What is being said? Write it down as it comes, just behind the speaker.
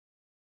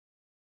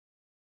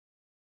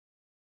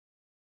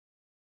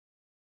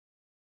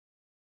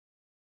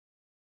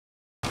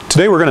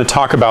Today we're going to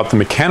talk about the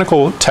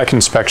mechanical tech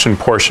inspection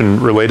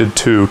portion related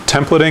to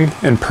templating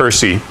and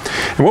PERSI.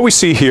 And what we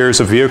see here is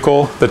a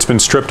vehicle that's been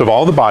stripped of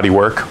all the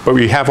bodywork, but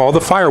we have all the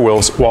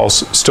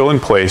firewalls still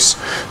in place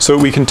so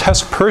that we can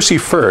test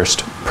PERSI first.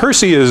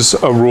 PERSI is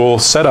a rule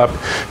set up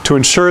to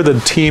ensure that the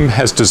team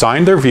has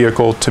designed their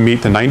vehicle to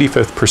meet the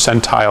 95th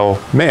percentile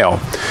male.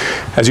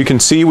 As you can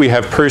see, we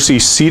have PERSI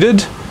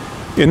seated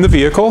in the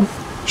vehicle,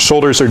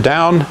 shoulders are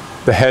down,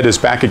 the head is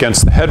back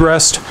against the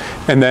headrest,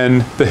 and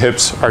then the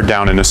hips are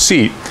down in a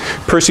seat.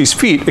 PERSI's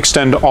feet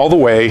extend all the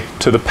way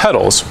to the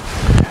pedals.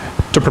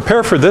 To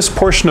prepare for this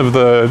portion of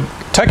the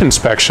tech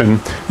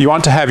inspection, you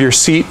want to have your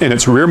seat in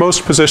its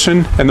rearmost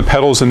position and the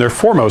pedals in their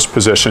foremost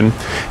position,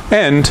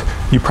 and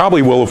you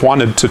probably will have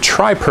wanted to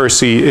try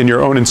PERSI in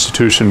your own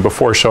institution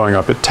before showing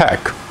up at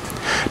tech.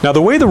 Now,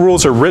 the way the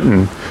rules are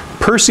written,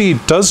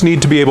 PERSI does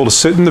need to be able to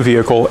sit in the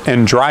vehicle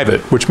and drive it,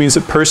 which means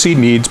that PERSI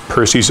needs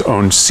PERSI's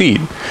own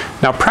seat.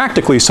 Now,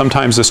 practically,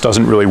 sometimes this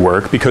doesn't really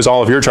work because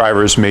all of your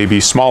drivers may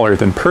be smaller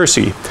than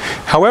PERSI.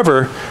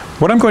 However,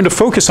 what I'm going to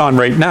focus on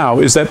right now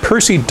is that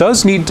PERSI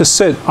does need to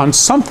sit on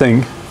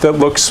something that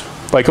looks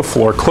like a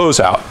floor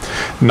closeout.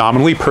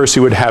 Nominally,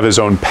 PERSI would have his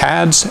own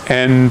pads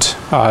and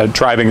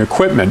driving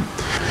equipment.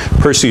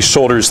 PERSI's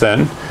shoulders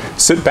then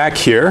sit back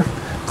here,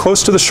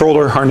 close to the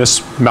shoulder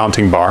harness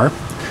mounting bar.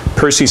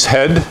 PERSI's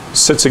head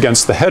sits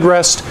against the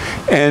headrest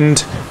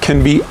and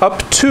can be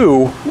up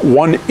to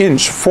 1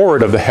 inch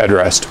forward of the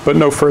headrest, but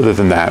no further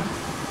than that.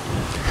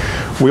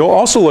 We'll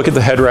also look at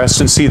the headrest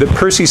and see that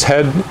PERSI's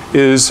head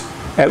is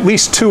at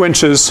least 2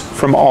 inches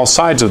from all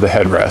sides of the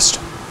headrest.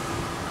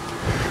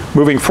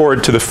 Moving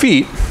forward to the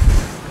feet,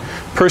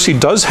 PERSI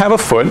does have a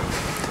foot,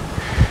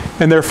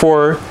 and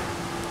therefore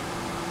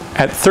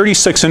at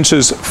 36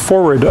 inches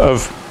forward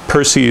of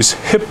PERSI's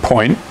hip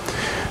point,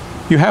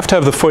 you have to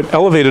have the foot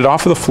elevated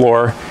off of the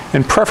floor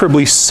and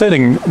preferably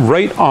sitting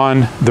right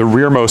on the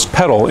rearmost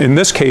pedal. In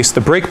this case,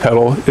 the brake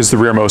pedal is the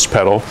rearmost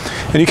pedal,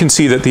 and you can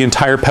see that the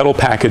entire pedal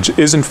package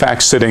is in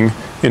fact sitting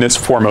in its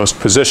foremost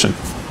position.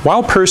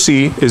 While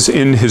PERSI is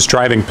in his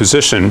driving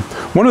position,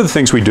 one of the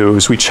things we do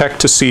is we check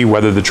to see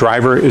whether the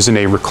driver is in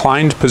a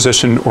reclined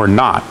position or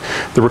not.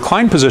 The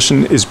reclined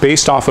position is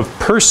based off of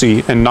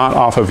PERSI and not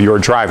off of your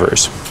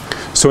drivers.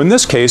 So in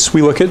this case,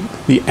 we look at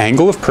the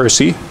angle of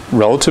PERSI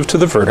relative to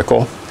the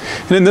vertical,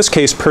 and in this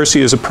case,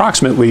 PERSI is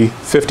approximately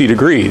 50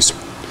 degrees.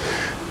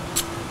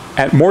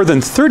 At more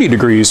than 30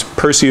 degrees,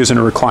 PERSI is in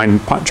a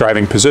reclined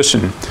driving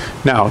position.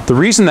 Now, the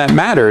reason that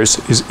matters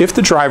is if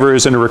the driver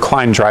is in a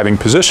reclined driving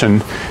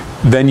position,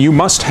 then you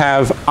must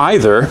have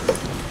either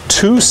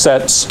 2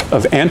 sets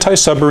of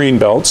anti-submarine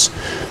belts,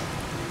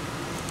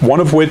 one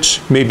of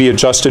which may be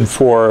adjusted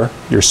for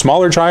your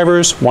smaller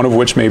drivers, one of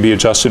which may be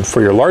adjusted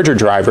for your larger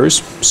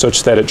drivers,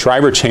 such that at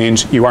driver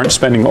change, you aren't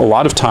spending a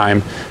lot of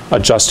time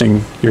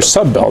adjusting your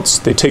sub belts.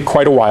 They take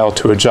quite a while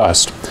to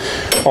adjust.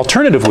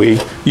 Alternatively,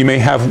 you may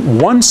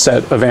have 1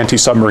 set of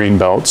anti-submarine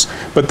belts,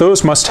 but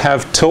those must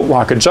have tilt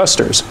lock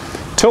adjusters.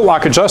 Tilt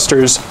lock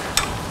adjusters,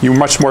 you're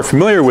much more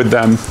familiar with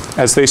them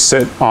as they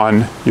sit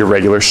on your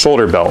regular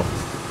shoulder belt.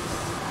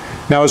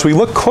 Now, as we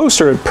look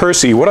closer at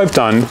PERSI, what I've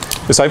done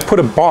is I've put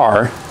a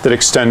bar that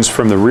extends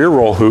from the rear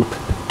roll hoop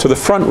to the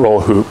front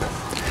roll hoop.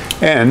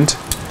 And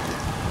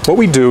what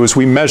we do is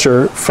we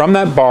measure from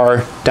that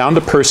bar down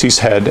to PERSI's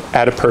head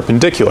at a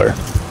perpendicular.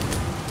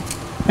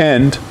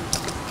 And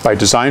by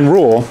design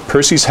rule,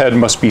 PERSI's head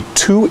must be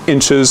 2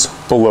 inches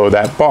below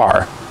that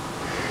bar.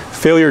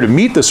 Failure to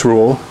meet this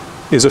rule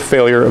is a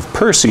failure of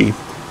PERSI.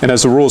 And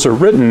as the rules are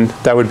written,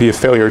 that would be a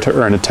failure to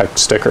earn a tech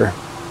sticker.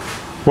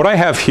 What I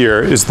have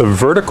here is the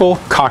vertical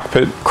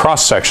cockpit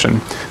cross-section.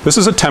 This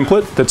is a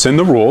template that's in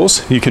the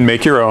rules. You can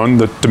make your own.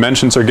 The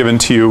dimensions are given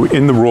to you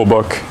in the rule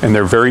book, and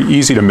they're very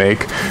easy to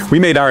make. We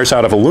made ours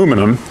out of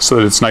aluminum so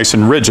that it's nice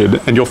and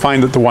rigid, and you'll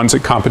find that the ones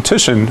at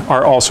competition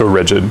are also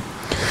rigid.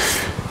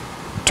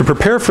 To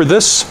prepare for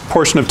this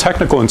portion of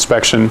technical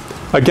inspection,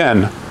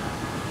 again,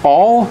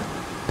 all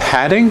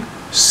padding,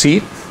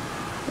 seat,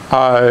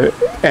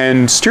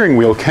 and steering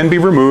wheel can be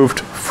removed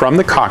from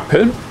the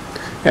cockpit.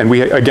 And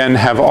we again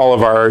have all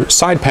of our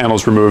side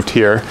panels removed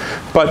here,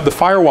 but the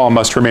firewall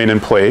must remain in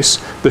place.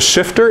 The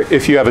shifter,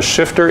 if you have a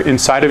shifter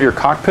inside of your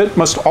cockpit,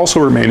 must also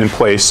remain in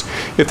place.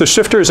 If the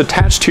shifter is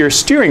attached to your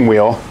steering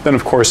wheel, then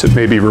of course it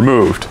may be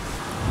removed.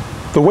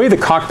 The way the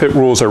cockpit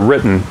rules are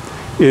written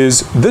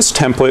is this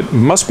template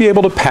must be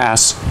able to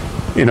pass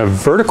in a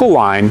vertical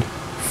line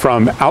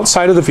from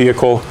outside of the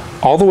vehicle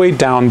all the way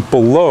down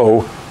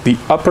below the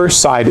upper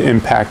side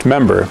impact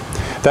member.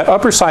 That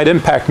upper side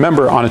impact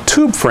member on a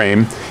tube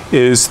frame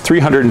is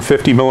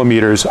 350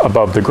 millimeters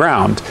above the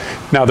ground.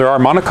 Now, there are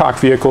monocoque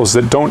vehicles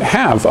that don't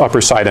have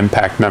upper side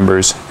impact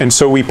members, and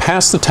so we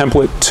pass the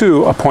template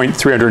to a point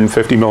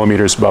 350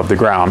 millimeters above the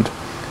ground.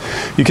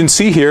 You can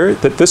see here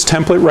that this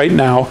template right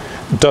now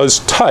does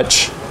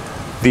touch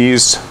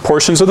these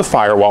portions of the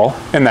firewall,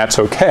 and that's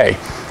okay.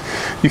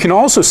 You can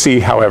also see,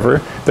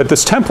 however, that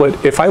this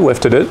template, if I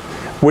lifted it,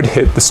 would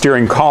hit the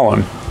steering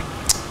column.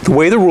 The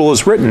way the rule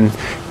is written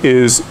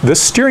is this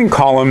steering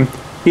column,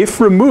 if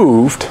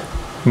removed,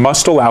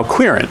 must allow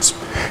clearance.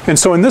 And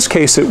so in this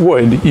case it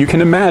would. You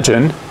can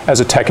imagine, as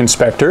a tech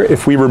inspector,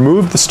 if we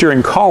remove the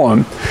steering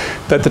column,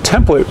 that the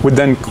template would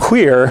then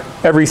clear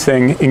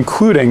everything,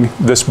 including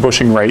this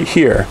bushing right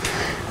here.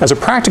 As a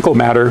practical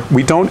matter,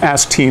 we don't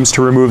ask teams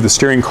to remove the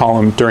steering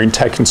column during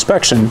tech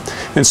inspection,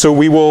 and so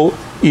we will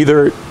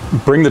either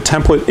bring the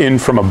template in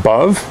from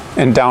above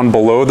and down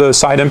below the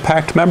side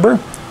impact member,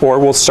 or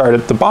we'll start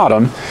at the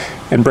bottom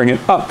and bring it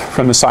up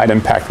from the side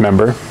impact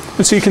member.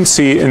 And so you can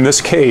see in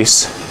this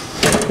case,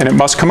 and it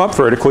must come up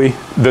vertically,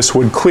 this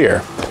would clear.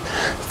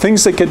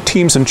 Things that get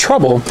teams in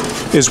trouble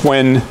is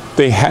when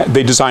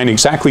they design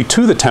exactly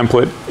to the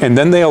template and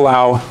then they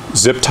allow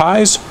zip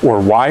ties or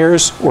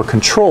wires or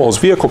controls,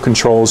 vehicle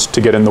controls, to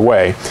get in the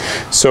way.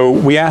 So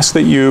we ask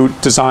that you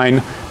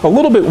design a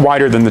little bit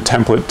wider than the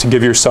template to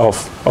give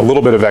yourself a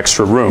little bit of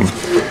extra room.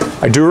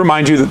 I do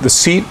remind you that the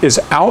seat is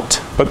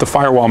out, but the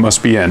firewall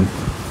must be in.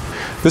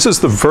 This is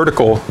the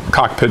vertical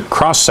cockpit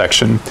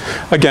cross-section.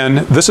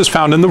 Again, this is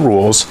found in the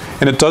rules,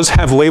 and it does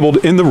have labeled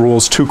in the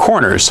rules 2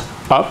 corners,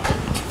 up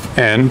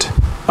and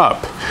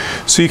up.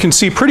 So you can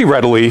see pretty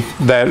readily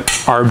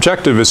that our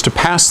objective is to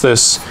pass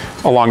this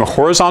along a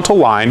horizontal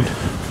line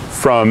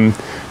from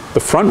the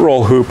front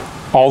roll hoop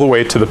all the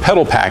way to the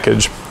pedal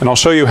package, and I'll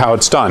show you how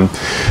it's done.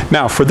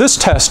 Now, for this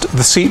test,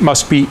 the seat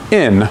must be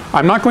in.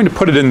 I'm not going to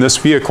put it in this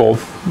vehicle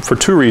for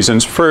 2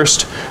 reasons.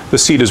 First, the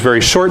seat is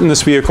very short in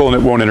this vehicle and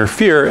it won't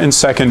interfere, and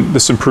second,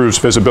 this improves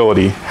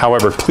visibility.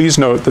 However, please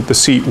note that the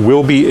seat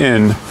will be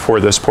in for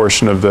this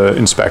portion of the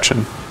inspection.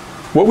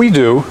 What we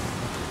do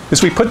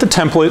is we put the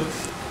template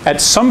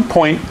at some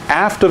point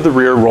aft of the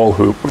rear roll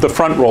hoop, the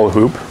front roll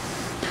hoop,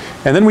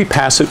 and then we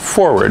pass it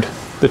forward.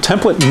 The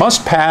template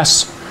must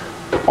pass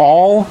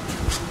all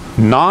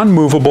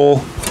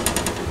non-movable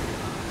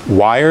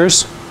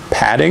wires,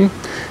 padding,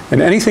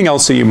 and anything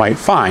else that you might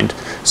find.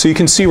 So you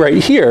can see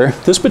right here,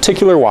 this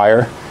particular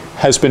wire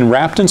has been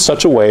wrapped in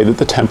such a way that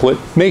the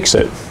template makes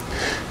it.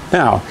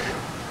 Now,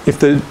 if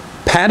the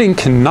padding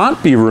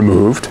cannot be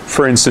removed,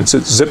 for instance,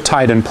 it's zip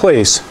tied in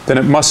place, then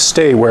it must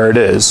stay where it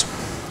is.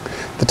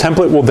 The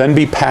template will then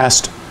be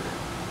passed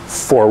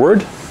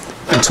forward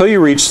until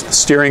you reach the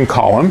steering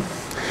column,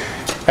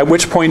 at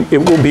which point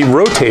it will be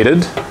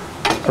rotated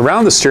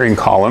around the steering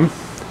column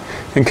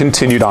and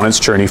continued on its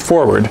journey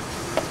forward.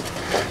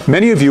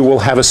 Many of you will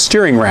have a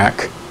steering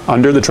rack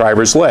under the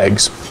driver's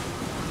legs.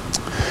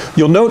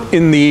 You'll note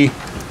in the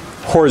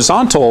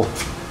horizontal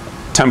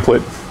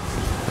template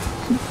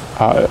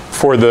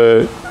for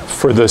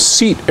the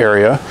seat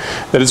area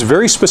that it's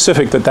very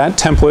specific that that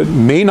template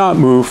may not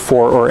move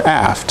fore or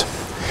aft.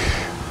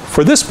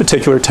 For this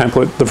particular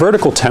template, the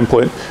vertical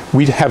template,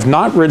 we have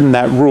not written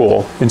that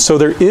rule, and so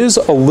there is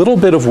a little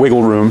bit of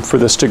wiggle room for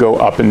this to go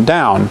up and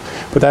down,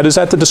 but that is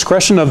at the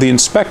discretion of the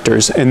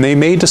inspectors, and they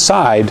may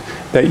decide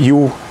that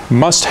you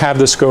must have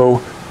this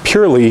go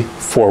purely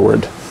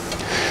forward.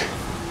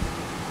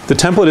 The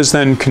template is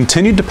then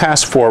continued to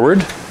pass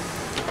forward,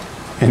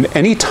 and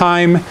any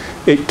time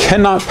it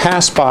cannot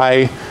pass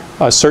by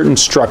a certain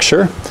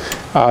structure,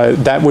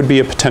 that would be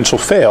a potential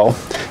fail,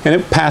 and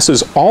it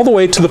passes all the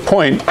way to the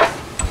point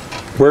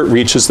where it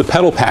reaches the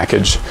pedal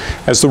package.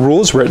 As the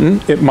rule is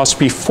written, it must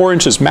be 4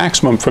 inches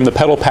maximum from the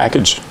pedal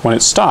package when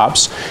it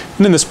stops,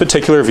 and in this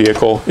particular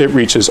vehicle, it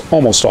reaches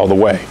almost all the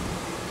way.